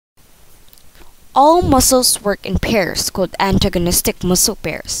All muscles work in pairs called antagonistic muscle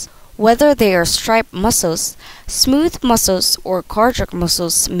pairs. Whether they are striped muscles, smooth muscles, or cardiac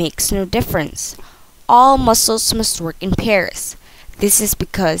muscles makes no difference. All muscles must work in pairs. This is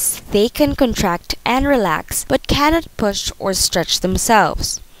because they can contract and relax but cannot push or stretch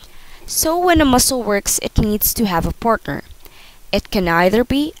themselves. So when a muscle works, it needs to have a partner. It can either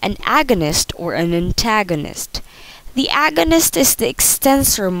be an agonist or an antagonist. The agonist is the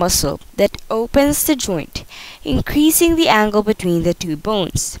extensor muscle that opens the joint, increasing the angle between the two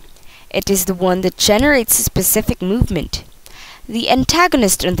bones. It is the one that generates a specific movement. The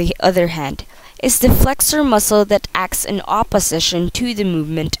antagonist, on the other hand, is the flexor muscle that acts in opposition to the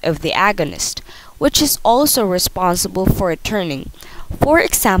movement of the agonist, which is also responsible for returning, for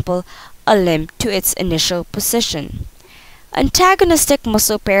example, a limb to its initial position. Antagonistic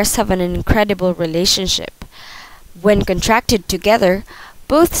muscle pairs have an incredible relationship. When contracted together,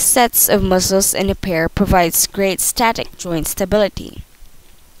 both sets of muscles in a pair provides great static joint stability.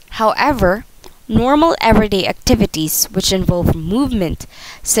 However, normal everyday activities which involve movement,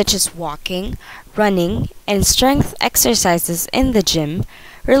 such as walking, running, and strength exercises in the gym,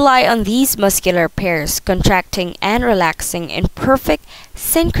 rely on these muscular pairs contracting and relaxing in perfect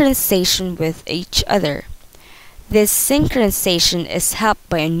synchronization with each other. This synchronization is helped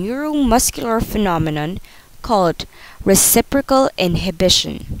by a neuromuscular phenomenon called reciprocal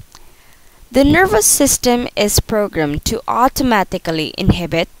inhibition. The nervous system is programmed to automatically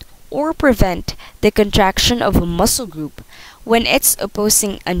inhibit or prevent the contraction of a muscle group when its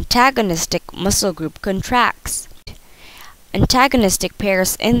opposing antagonistic muscle group contracts. Antagonistic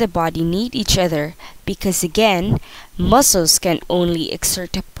pairs in the body need each other because, again, muscles can only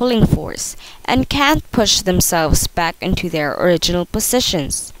exert a pulling force and can't push themselves back into their original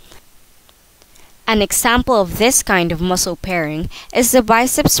positions. An example of this kind of muscle pairing is the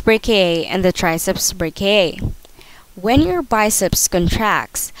biceps brachiae and the triceps brachiae. When your biceps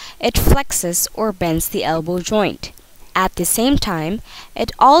contracts, it flexes or bends the elbow joint. At the same time,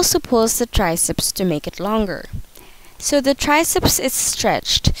 it also pulls the triceps to make it longer. So the triceps is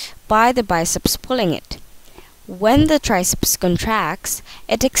stretched by the biceps pulling it. When the triceps contracts,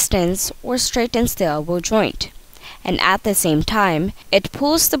 it extends or straightens the elbow joint. And at the same time, it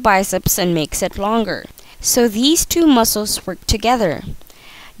pulls the biceps and makes it longer. So these two muscles work together.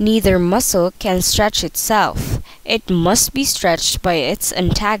 Neither muscle can stretch itself. It must be stretched by its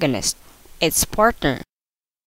antagonist, its partner.